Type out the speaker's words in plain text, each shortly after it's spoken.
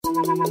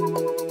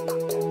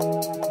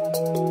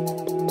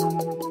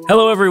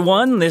Hello,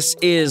 everyone. This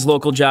is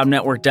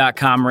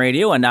localjobnetwork.com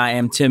radio, and I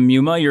am Tim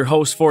Muma, your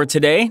host for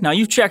today. Now,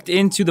 you've checked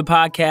into the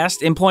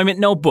podcast Employment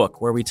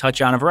Notebook, where we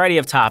touch on a variety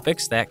of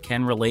topics that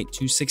can relate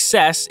to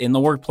success in the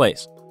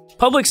workplace.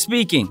 Public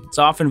speaking, it's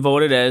often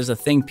voted as a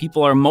thing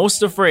people are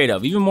most afraid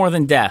of, even more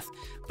than death.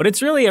 But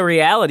it's really a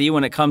reality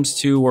when it comes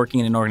to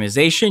working in an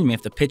organization. You may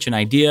have to pitch an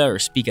idea or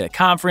speak at a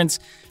conference.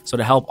 So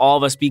to help all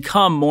of us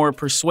become more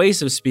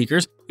persuasive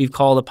speakers, we've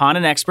called upon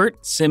an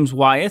expert, Sims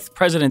Wyeth,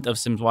 president of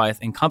Sims Wyeth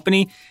 &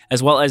 Company,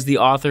 as well as the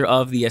author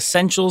of The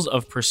Essentials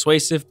of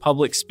Persuasive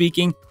Public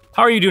Speaking.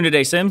 How are you doing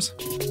today, Sims?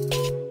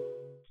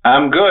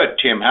 I'm good,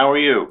 Tim. How are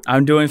you?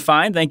 I'm doing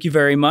fine. Thank you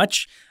very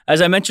much.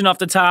 As I mentioned off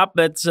the top,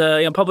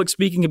 that public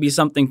speaking can be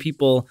something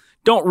people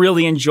don't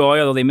really enjoy,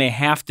 although they may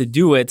have to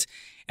do it.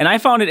 And I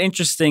found it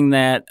interesting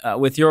that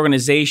with your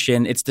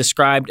organization, it's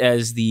described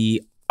as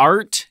the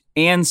art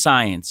and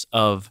science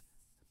of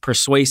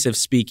persuasive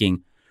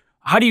speaking.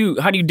 How do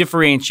you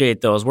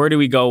differentiate those? Where do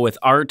we go with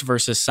art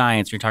versus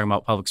science when you're talking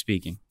about public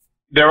speaking?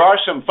 There are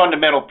some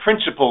fundamental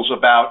principles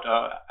about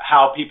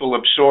how people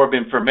absorb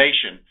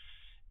information,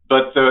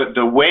 but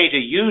the way to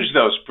use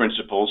those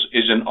principles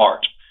is an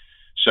art.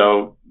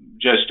 So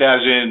just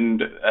as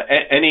in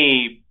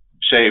any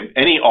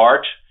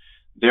art,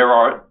 there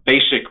are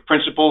basic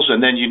principles,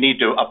 and then you need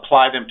to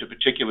apply them to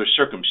particular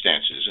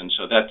circumstances. And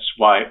so that's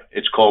why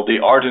it's called the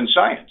art and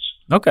science.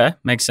 Okay,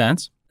 makes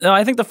sense.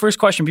 I think the first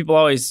question people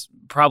always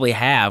probably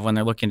have when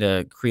they're looking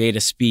to create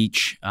a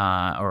speech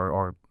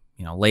or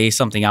lay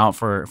something out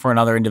for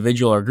another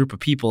individual or group of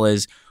people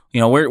is,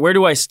 where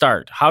do I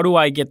start? How do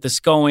I get this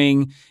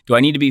going? Do I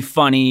need to be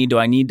funny? Do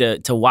I need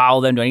to wow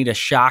them? Do I need to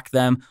shock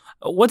them?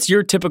 What's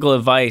your typical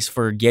advice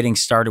for getting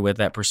started with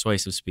that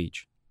persuasive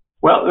speech?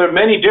 Well, there are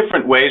many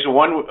different ways.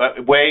 One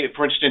way,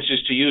 for instance,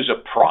 is to use a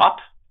prop.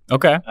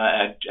 Okay.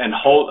 And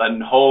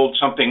hold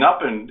something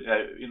up, and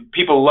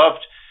people loved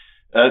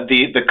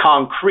the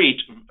concrete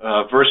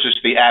versus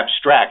the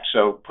abstract.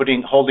 So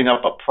holding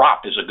up a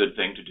prop is a good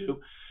thing to do.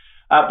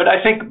 But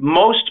I think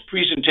most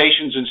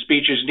presentations and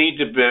speeches need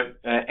to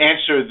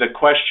answer the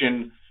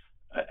question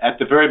at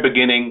the very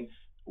beginning: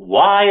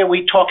 why are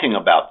we talking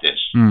about this?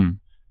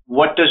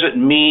 What does it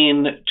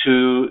mean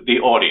to the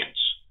audience?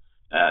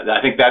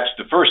 I think that's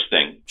the first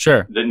thing.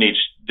 Sure.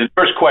 The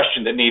first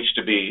question that needs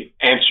to be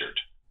answered.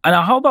 And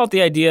how about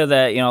the idea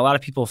that, a lot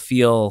of people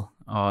feel,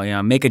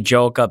 make a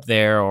joke up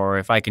there, or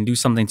if I can do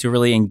something to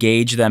really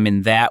engage them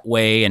in that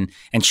way and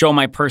show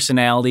my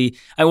personality.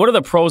 What are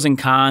the pros and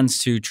cons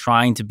to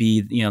trying to be,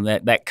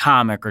 that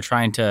comic or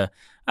trying to,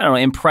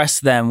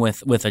 impress them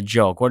with a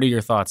joke? What are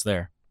your thoughts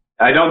there?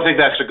 I don't think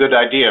that's a good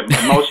idea.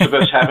 Most of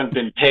us haven't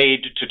been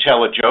paid to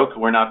tell a joke.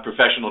 We're not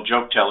professional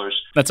joke tellers.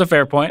 That's a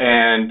fair point.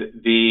 And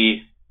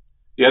the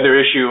other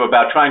issue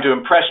about trying to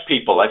impress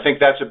people, I think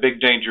that's a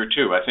big danger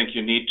too. I think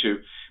you need to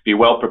be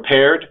well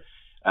prepared.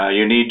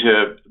 You need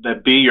to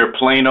be your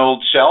plain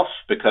old self,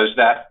 because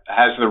that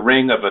has the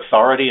ring of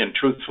authority and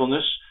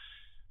truthfulness.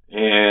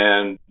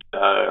 And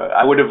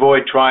I would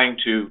avoid trying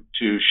to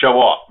show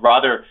off.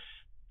 Rather,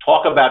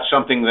 talk about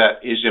something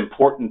that is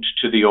important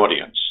to the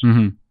audience.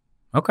 Mm-hmm.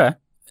 Okay.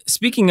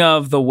 Speaking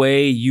of the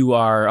way you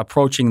are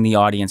approaching the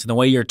audience and the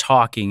way you're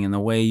talking and the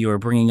way you are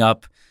bringing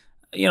up,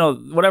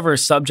 whatever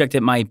subject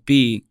it might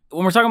be,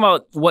 when we're talking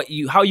about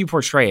how you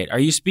portray it, are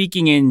you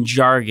speaking in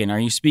jargon? Are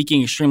you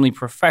speaking extremely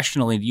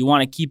professionally? Do you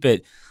want to keep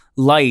it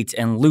light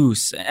and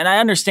loose? And I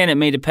understand it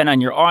may depend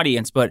on your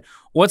audience, but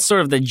what's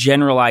sort of the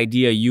general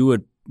idea you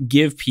would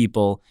give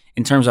people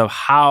in terms of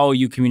how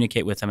you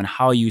communicate with them and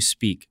how you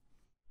speak?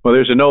 Well,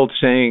 there's an old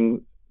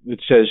saying that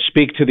says,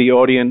 speak to the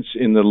audience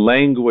in the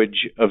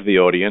language of the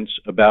audience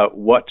about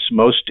what's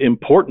most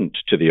important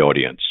to the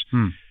audience.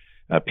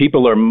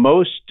 People are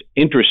most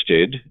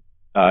interested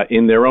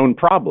in their own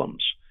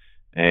problems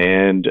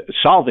and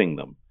solving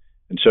them.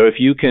 And so if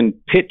you can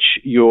pitch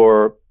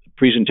your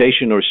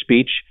presentation or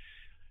speech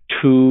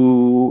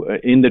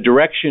in the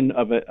direction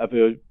of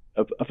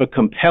a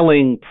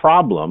compelling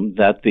problem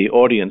that the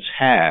audience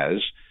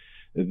has,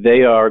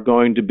 they are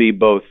going to be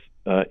both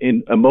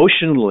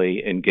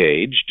emotionally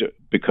engaged,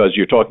 because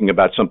you're talking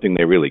about something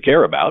they really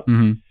care about.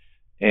 Mm-hmm.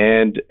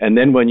 And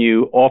then when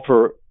you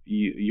offer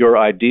your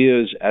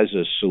ideas as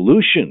a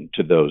solution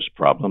to those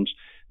problems,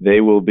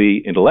 they will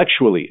be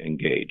intellectually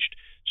engaged.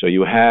 So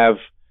you have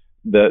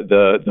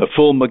the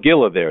full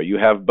Megillah there. You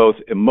have both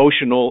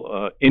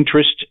emotional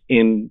interest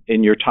in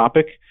your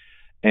topic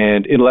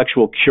and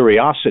intellectual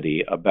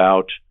curiosity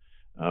about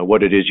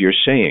what it is you're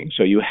saying.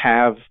 So you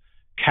have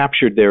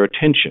captured their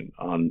attention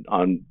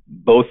on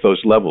both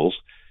those levels.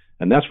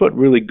 And that's what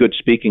really good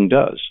speaking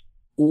does.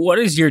 What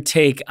is your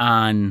take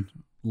on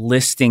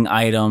listing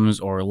items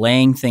or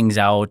laying things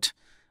out,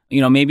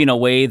 maybe in a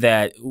way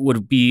that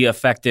would be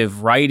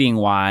effective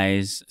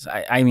writing-wise?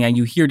 I mean,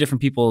 you hear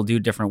different people do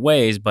different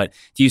ways, but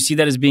do you see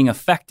that as being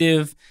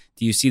effective?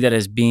 Do you see that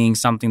as being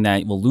something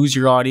that will lose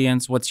your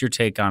audience? What's your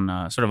take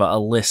on sort of a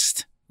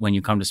list when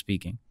you come to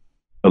speaking?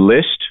 A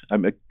list? I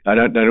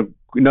don't.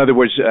 In other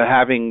words,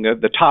 having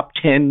the top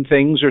 10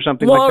 things or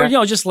something like that?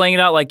 Well, just laying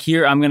it out like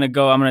here, I'm going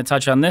to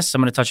touch on this,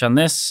 I'm going to touch on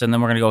this, and then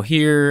we're going to go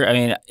here. I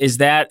mean, is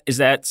that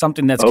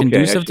something that's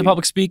conducive to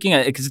public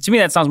speaking? Because to me,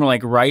 that sounds more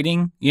like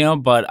writing,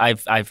 but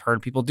I've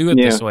heard people do it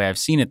this way. I've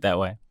seen it that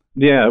way.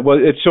 Yeah, well,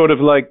 it's sort of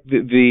like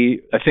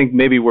I think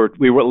maybe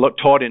we were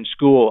taught in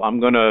school, I'm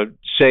going to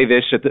say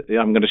this,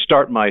 I'm going to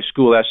start my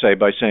school essay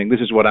by saying,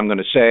 this is what I'm going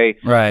to say,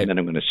 right. And then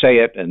I'm going to say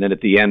it, and then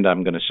at the end,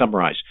 I'm going to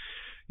summarize.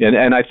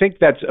 And I think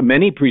that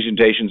many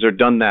presentations are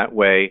done that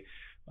way.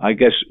 I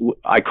guess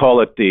I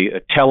call it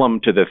the tell them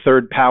to the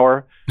third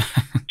power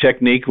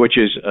technique, which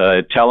is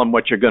tell them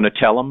what you're going to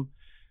tell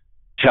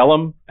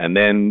them, and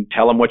then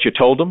tell them what you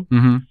told them.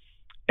 Mm-hmm.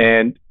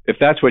 And if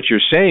that's what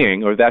you're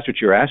saying, or that's what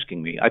you're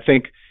asking me, I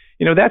think,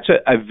 that's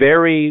a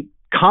very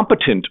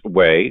competent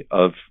way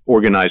of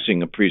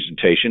organizing a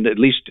presentation, at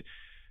least,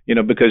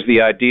 because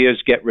the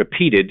ideas get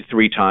repeated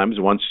 3 times,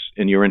 once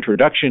in your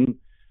introduction,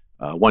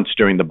 once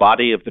during the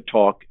body of the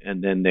talk,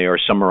 and then they are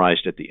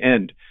summarized at the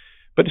end.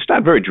 But it's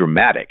not very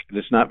dramatic.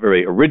 It's not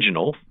very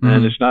original,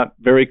 and it's not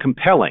very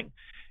compelling.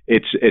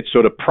 It's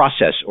sort of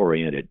process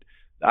oriented.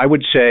 I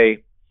would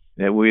say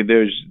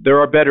that there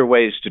are better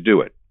ways to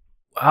do it.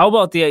 How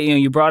about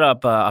you brought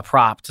up a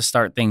prop to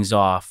start things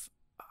off.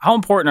 How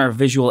important are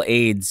visual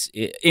aids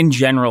in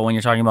general when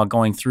you're talking about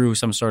going through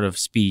some sort of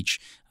speech?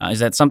 Is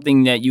that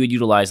something that you would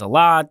utilize a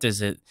lot?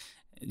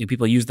 Do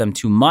people use them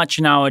too much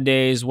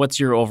nowadays? What's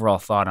your overall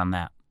thought on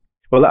that?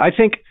 Well, I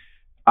think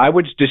I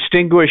would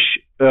distinguish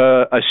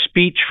a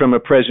speech from a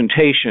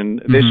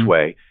presentation this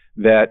way,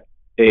 that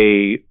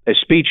a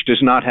speech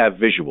does not have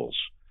visuals.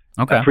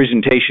 Okay. A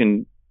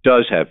presentation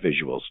does have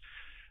visuals.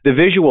 The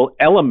visual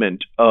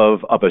element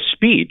of a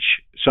speech,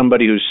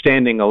 somebody who's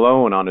standing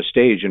alone on a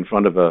stage in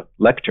front of a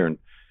lectern,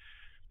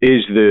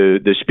 is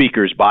the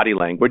speaker's body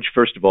language,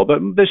 first of all, but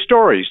the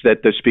stories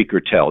that the speaker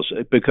tells,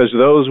 because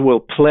those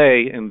will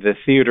play in the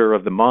theater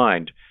of the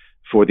mind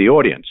for the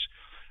audience.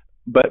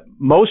 But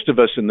most of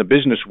us in the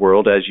business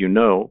world, as you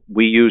know,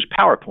 we use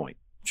PowerPoint.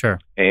 Sure.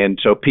 And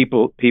so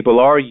people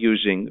are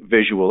using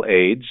visual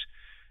aids,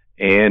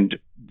 and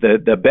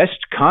the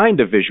best kind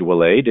of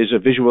visual aid is a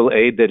visual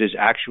aid that is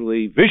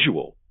actually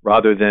visual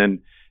rather than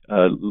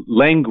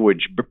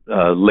language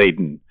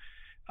laden.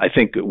 I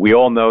think we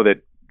all know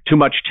that too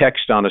much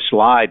text on a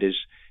slide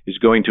is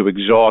going to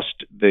exhaust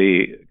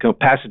the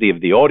capacity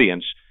of the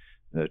audience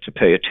to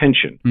pay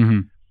attention. Mm-hmm.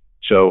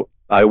 So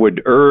I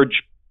would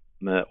urge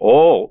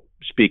all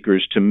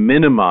speakers to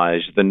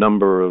minimize the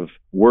number of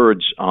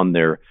words on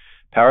their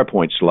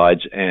PowerPoint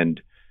slides and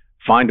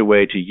find a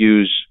way to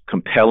use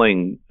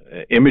compelling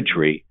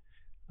imagery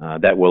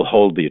that will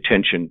hold the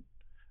attention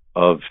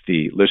of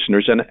the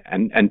listeners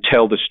and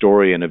tell the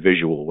story in a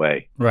visual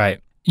way.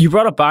 Right. You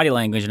brought up body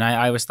language, and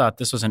I always thought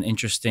this was an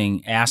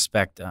interesting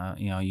aspect.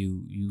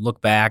 You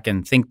look back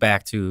and think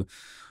back to,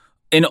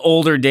 in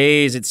older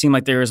days, it seemed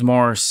like there was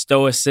more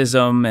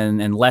stoicism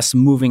and less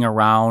moving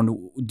around.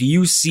 Do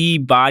you see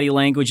body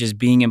language as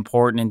being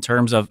important in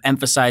terms of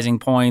emphasizing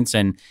points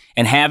and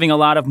having a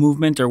lot of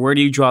movement, or where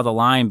do you draw the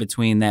line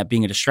between that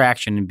being a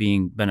distraction and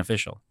being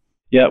beneficial?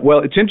 Yeah, well,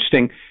 it's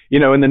interesting.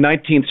 In the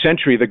 19th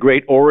century, the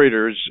great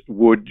orators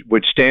would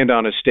stand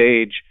on a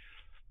stage,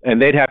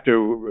 and they'd have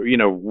to,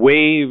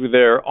 wave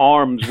their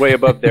arms way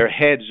above their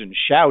heads and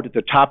shout at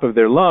the top of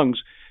their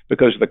lungs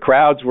because the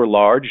crowds were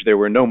large. There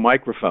were no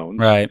microphones,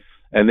 right?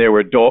 And there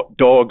were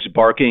dogs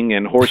barking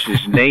and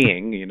horses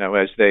neighing,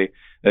 as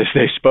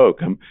they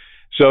spoke.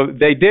 So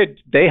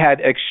they had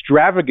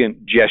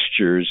extravagant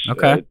gestures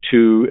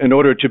in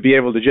order to be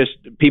able to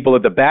people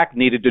at the back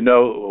needed to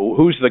know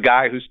who's the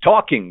guy who's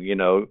talking,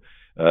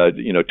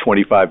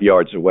 25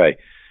 yards away.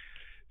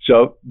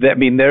 So,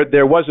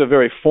 there was a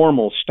very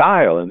formal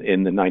style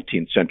in the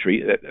 19th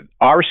century.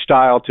 Our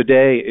style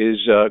today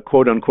is,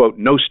 quote unquote,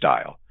 no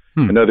style.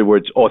 In other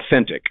words,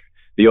 authentic,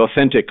 the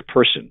authentic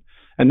person.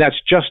 And that's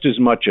just as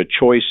much a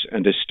choice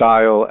and a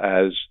style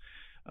as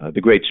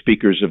the great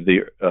speakers of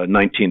the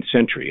 19th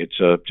century.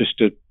 It's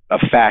just a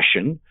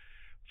fashion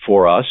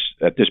for us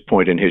at this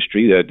point in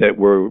history that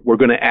we're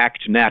going to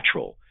act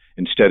natural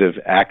instead of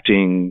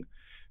acting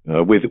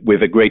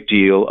with a great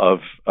deal of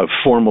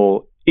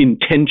formal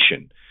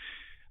intention.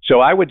 So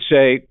I would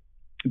say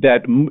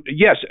that,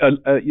 yes,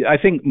 I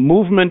think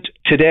movement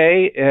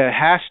today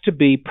has to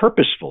be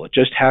purposeful. It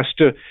just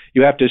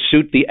you have to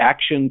suit the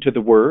action to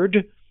the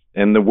word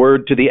and the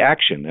word to the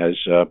action, as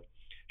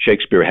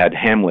Shakespeare had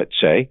Hamlet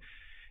say.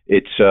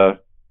 It's,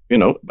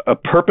 a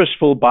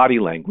purposeful body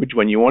language.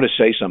 When you want to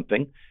say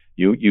something,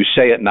 you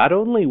say it not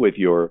only with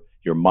your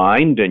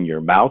mind and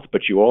your mouth,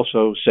 but you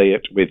also say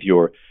it with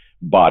your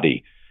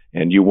body.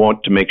 And you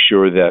want to make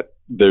sure that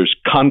there's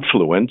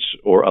confluence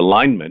or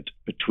alignment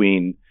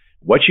between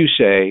what you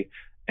say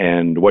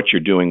and what you're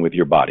doing with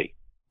your body.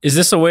 Is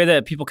this a way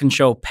that people can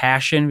show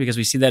passion? Because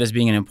we see that as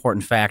being an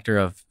important factor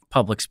of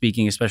public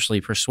speaking,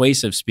 especially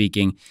persuasive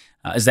speaking.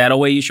 Is that a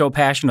way you show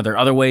passion? Are there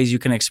other ways you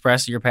can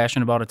express your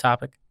passion about a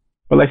topic?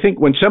 Well, I think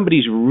when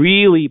somebody's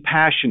really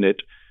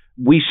passionate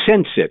we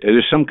sense it.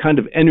 There's some kind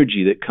of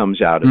energy that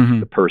comes out of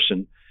the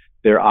person.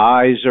 Their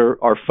eyes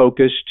are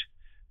focused.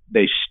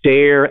 They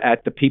stare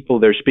at the people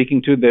they're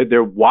speaking to.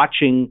 They're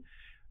watching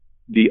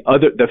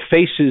the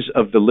faces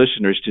of the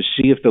listeners to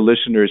see if the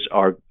listeners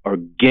are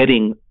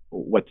getting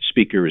what the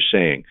speaker is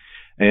saying.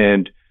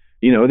 And,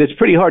 it's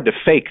pretty hard to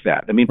fake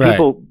that. I mean,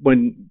 people,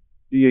 when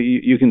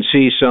you can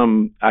see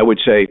some, I would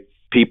say,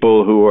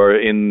 people who are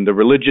in the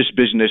religious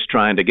business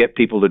trying to get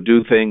people to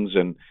do things.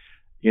 And,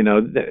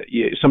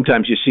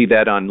 sometimes you see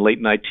that on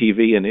late night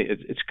TV, and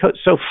it's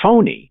so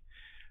phony.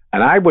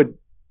 And I would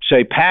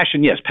say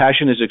passion, yes,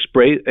 passion is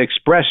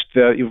expressed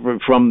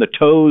from the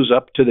toes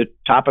up to the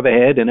top of the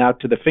head and out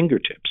to the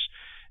fingertips.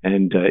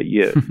 And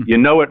you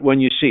know it when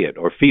you see it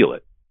or feel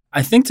it.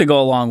 I think to go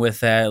along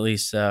with that, at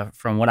least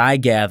from what I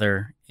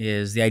gather,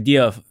 is the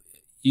idea of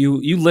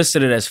you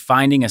listed it as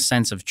finding a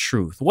sense of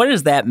truth. What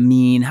does that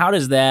mean? How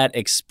does that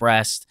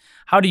express?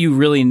 How do you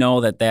really know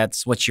that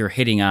that's what you're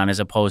hitting on as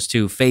opposed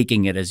to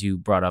faking it, as you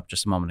brought up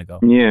just a moment ago?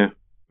 Yeah.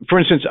 For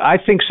instance, I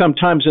think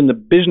sometimes in the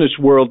business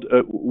world,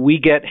 we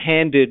get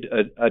handed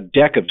a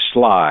deck of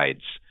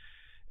slides,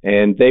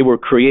 and they were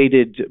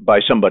created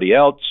by somebody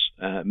else,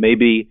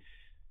 maybe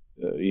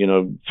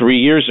 3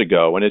 years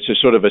ago, and it's a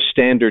sort of a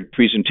standard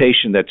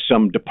presentation that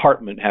some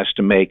department has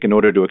to make in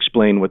order to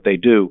explain what they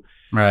do.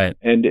 Right.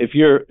 And if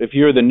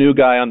you're the new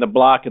guy on the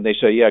block and they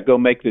say, yeah, go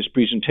make this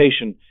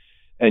presentation,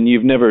 and you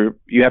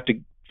have to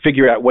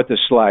figure out what the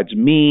slides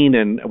mean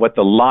and what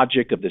the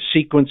logic of the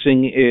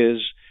sequencing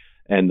is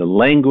and the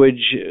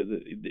language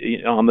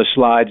on the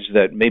slides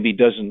that maybe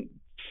doesn't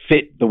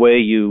fit the way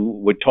you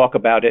would talk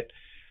about it.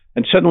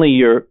 And suddenly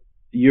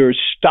you're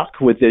stuck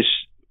with this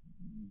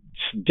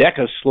deck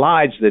of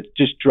slides that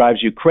just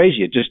drives you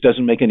crazy. It just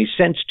doesn't make any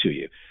sense to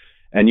you.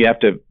 And you have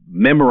to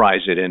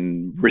memorize it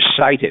and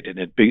recite it.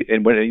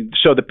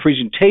 So the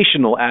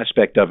presentational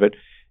aspect of it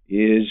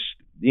is,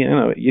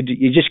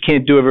 you just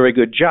can't do a very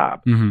good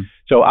job. Mm-hmm.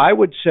 So I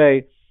would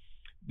say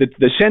that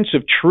the sense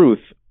of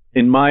truth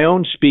in my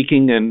own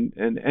speaking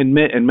and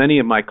many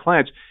of my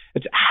clients,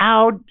 it's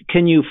how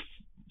can you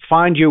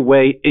find your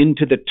way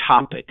into the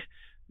topic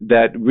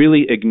that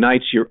really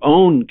ignites your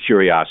own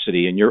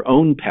curiosity and your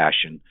own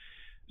passion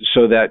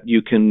so that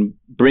you can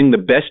bring the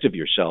best of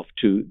yourself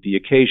to the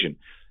occasion.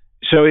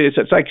 So it's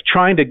like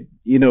trying to,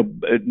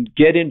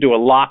 get into a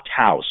locked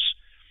house,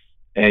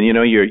 and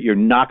you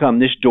knock on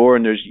this door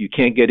and you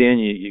can't get in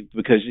you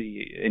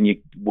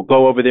will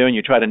go over there and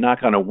you try to knock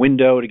on a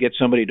window to get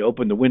somebody to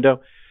open the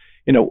window.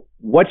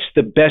 What's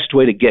the best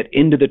way to get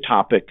into the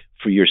topic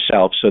for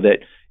yourself so that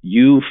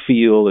you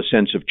feel a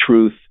sense of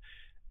truth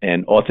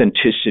and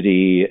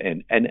authenticity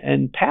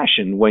and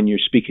passion when you're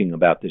speaking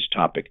about this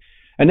topic?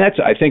 And that's,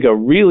 I think, a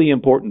really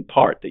important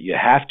part, that you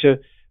have to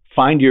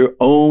find your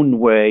own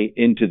way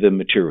into the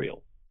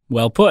material.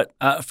 Well put.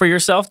 For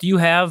yourself, do you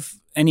have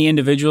any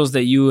individuals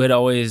that you had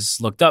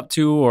always looked up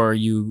to, or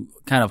you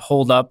kind of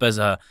hold up as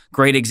a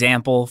great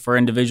example for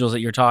individuals that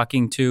you're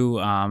talking to?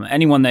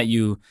 Anyone that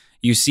you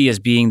see as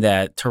being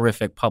that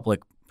terrific public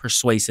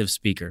persuasive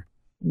speaker?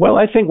 Well,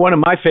 I think one of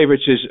my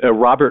favorites is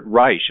Robert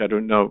Reich. I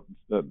don't know,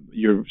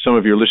 some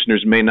of your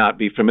listeners may not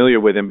be familiar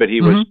with him, but he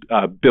was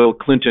Bill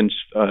Clinton's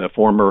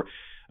former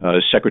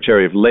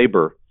Secretary of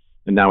Labor,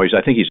 and now I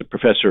think he's a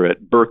professor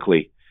at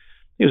Berkeley.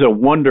 He was a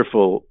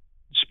wonderful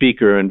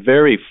speaker and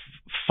very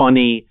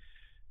funny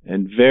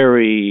and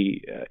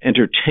very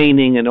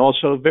entertaining, and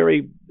also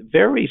very,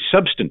 very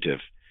substantive.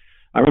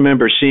 I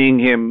remember seeing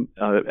him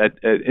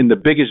in the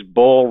biggest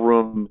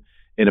ballroom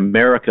in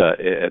America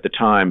at the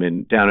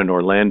time down in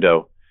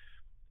Orlando,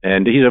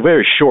 and he's a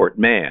very short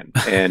man.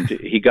 And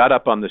he got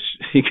up on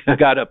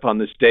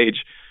the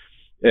stage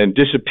and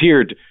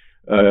disappeared,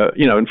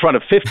 in front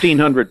of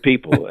 1,500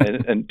 people,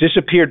 and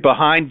disappeared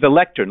behind the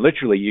lectern.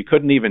 Literally, you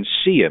couldn't even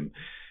see him.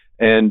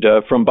 And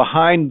from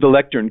behind the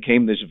lectern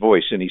came this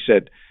voice, and he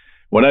said,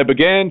 "When I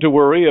began to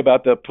worry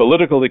about the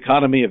political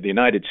economy of the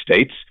United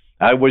States,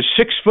 I was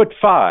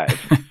 6'5".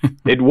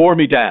 It wore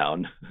me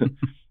down."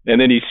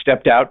 And then he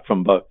stepped out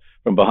from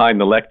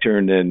behind the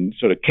lectern and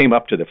sort of came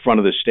up to the front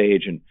of the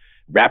stage and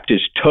wrapped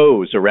his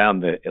toes around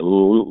the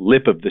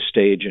lip of the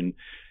stage and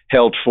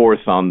held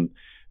forth on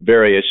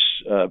the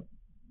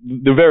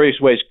various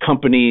ways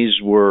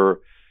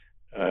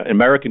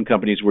American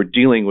companies were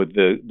dealing with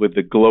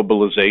the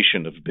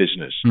globalization of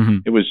business. Mm-hmm.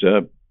 It was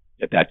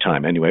at that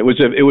time anyway.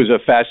 It was a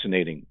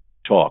fascinating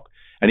talk,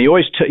 and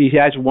he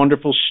has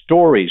wonderful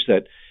stories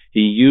that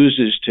he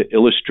uses to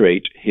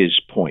illustrate his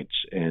points,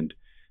 and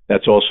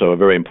that's also a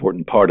very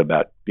important part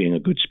about being a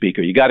good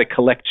speaker. You got to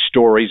collect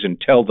stories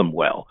and tell them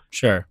well.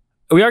 Sure.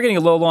 We are getting a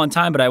little low on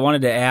time, but I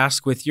wanted to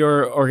ask, with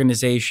your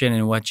organization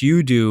and what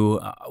you do,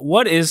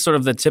 what is sort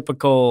of the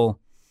typical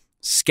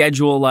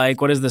schedule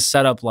like? What is the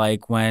setup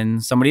like when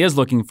somebody is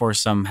looking for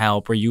some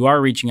help, or you are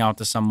reaching out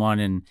to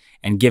someone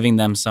and giving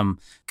them some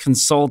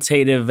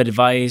consultative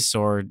advice,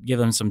 or give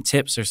them some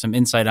tips or some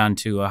insight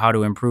onto how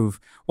to improve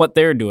what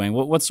they're doing?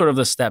 What's sort of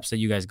the steps that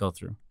you guys go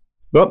through?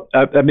 Well,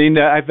 I mean,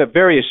 I have a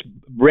various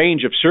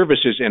range of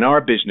services in our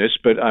business,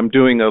 but I'm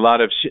doing a lot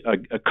of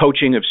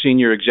coaching of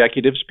senior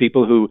executives,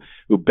 people who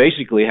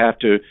basically have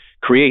to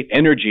create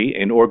energy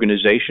in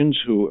organizations,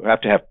 who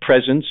have to have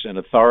presence and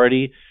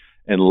authority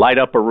and light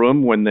up a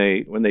room when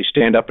they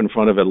stand up in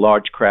front of a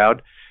large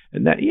crowd.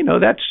 And that,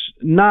 that's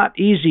not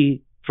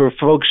easy for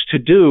folks to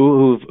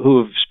do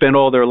who've spent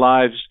all their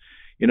lives,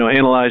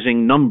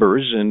 analyzing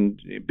numbers and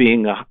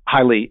being a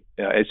highly,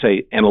 I'd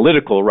say,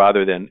 analytical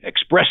rather than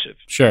expressive.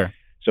 Sure.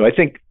 So I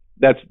think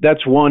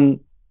that's one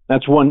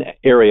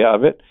area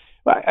of it.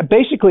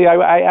 Basically,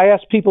 I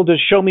ask people to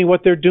show me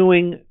what they're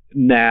doing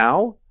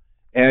now,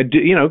 and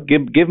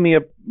give me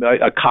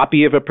a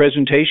copy of a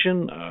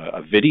presentation,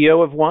 a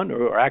video of one,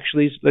 or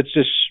actually let's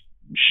just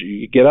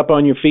get up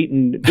on your feet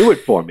and do it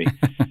for me.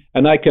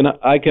 And I can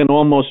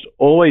almost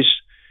always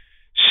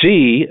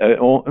see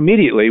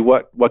immediately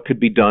what could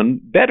be done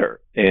better,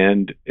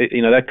 and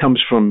that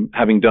comes from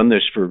having done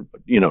this for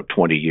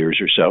 20 years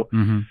or so.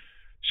 Mm-hmm.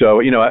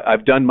 So,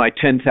 I've done my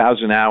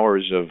 10,000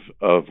 hours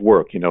of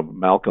work.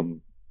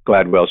 Malcolm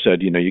Gladwell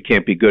said, you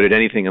can't be good at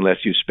anything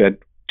unless you spent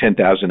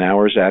 10,000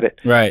 hours at it.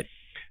 Right.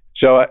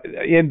 So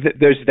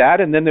there's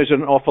that. And then there's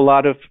an awful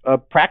lot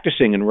of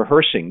practicing and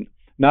rehearsing.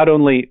 Not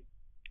only,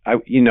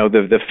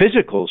 the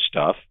physical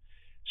stuff.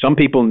 Some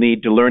people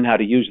need to learn how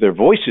to use their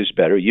voices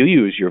better. You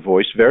use your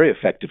voice very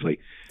effectively.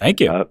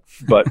 Thank you.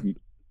 But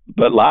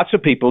lots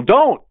of people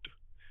don't.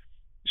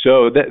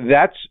 So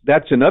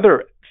that's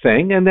another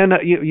thing. And then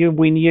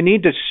you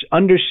need to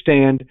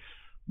understand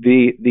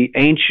the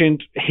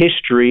ancient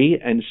history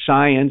and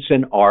science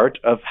and art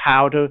of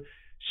how to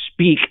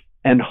speak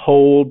and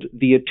hold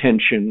the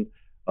attention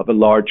of a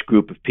large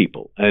group of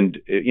people. And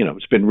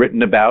it's been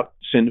written about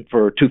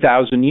for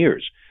 2,000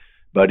 years,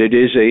 but it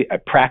is a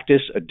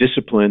practice, a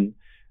discipline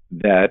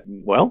that,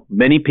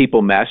 many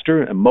people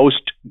master and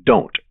most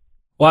don't.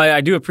 Well, I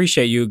do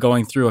appreciate you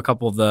going through a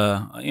couple of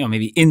the,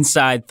 maybe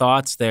inside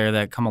thoughts there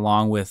that come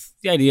along with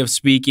the idea of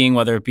speaking,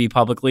 whether it be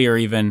publicly or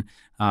even,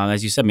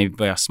 as you said,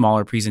 maybe a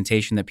smaller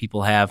presentation that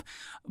people have.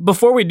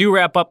 Before we do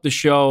wrap up the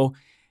show,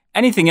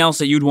 anything else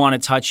that you'd want to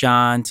touch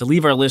on to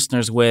leave our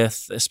listeners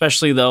with,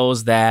 especially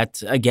those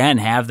that, again,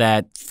 have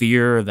that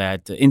fear,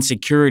 that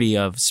insecurity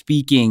of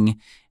speaking,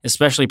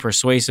 especially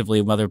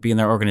persuasively, whether it be in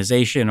their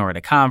organization or at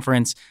a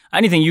conference,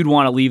 anything you'd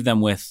want to leave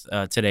them with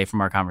today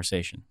from our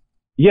conversation?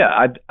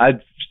 Yeah,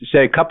 I'd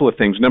say a couple of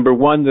things. Number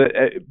one,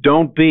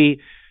 don't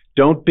be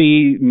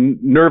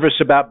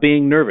nervous about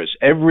being nervous.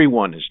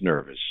 Everyone is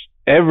nervous.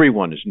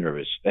 Everyone is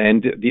nervous.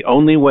 And the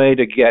only way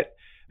to get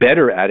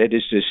better at it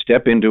is to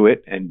step into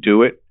it and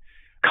do it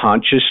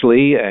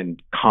consciously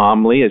and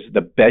calmly as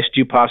the best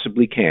you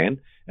possibly can.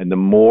 And the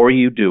more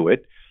you do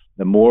it,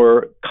 the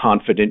more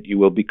confident you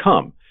will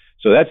become.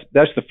 So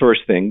that's the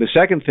first thing. The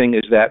second thing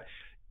is that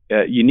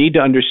you need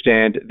to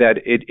understand that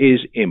it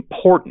is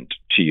important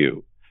to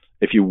you.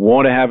 If you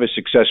want to have a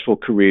successful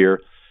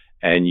career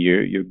and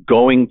you're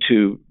going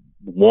to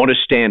want to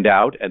stand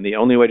out, and the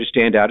only way to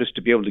stand out is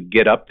to be able to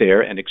get up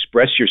there and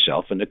express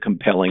yourself in a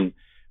compelling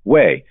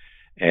way.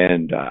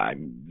 And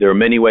there are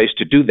many ways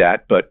to do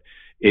that, but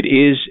it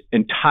is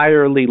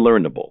entirely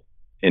learnable.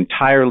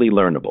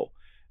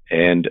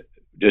 And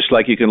just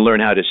like you can learn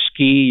how to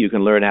ski, you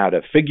can learn how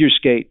to figure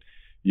skate,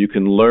 you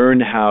can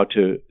learn how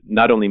to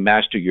not only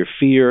master your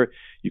fear,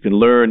 you can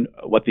learn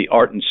what the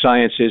art and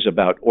science is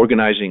about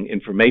organizing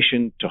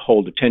information to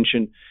hold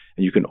attention.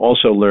 And you can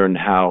also learn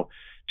how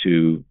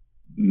to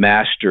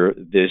master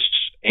this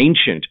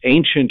ancient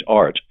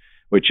art,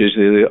 which is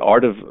the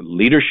art of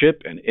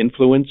leadership and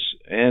influence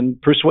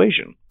and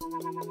persuasion.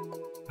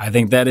 I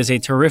think that is a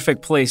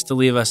terrific place to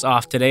leave us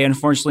off today.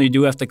 Unfortunately, you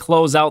do have to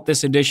close out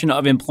this edition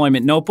of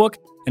Employment Notebook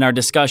and our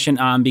discussion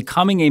on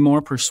becoming a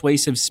more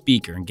persuasive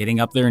speaker and getting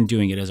up there and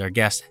doing it, as our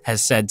guest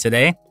has said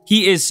today.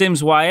 He is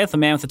Sims Wyeth, a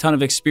man with a ton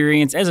of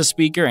experience as a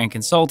speaker and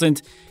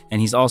consultant, and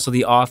he's also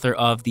the author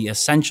of The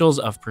Essentials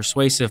of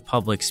Persuasive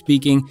Public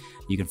Speaking.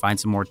 You can find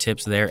some more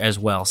tips there as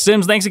well.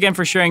 Sims, thanks again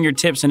for sharing your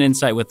tips and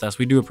insight with us.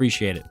 We do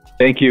appreciate it.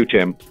 Thank you,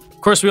 Tim. Of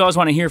course, we always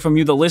want to hear from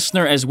you, the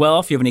listener, as well.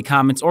 If you have any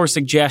comments or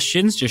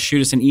suggestions, just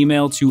shoot us an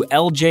email to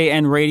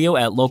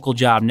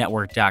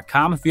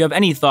ljnradio@localjobnetwork.com if you have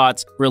any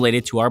thoughts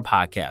related to our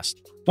podcast.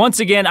 Once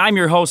again, I'm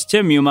your host,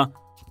 Tim Muma.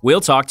 We'll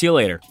talk to you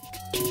later.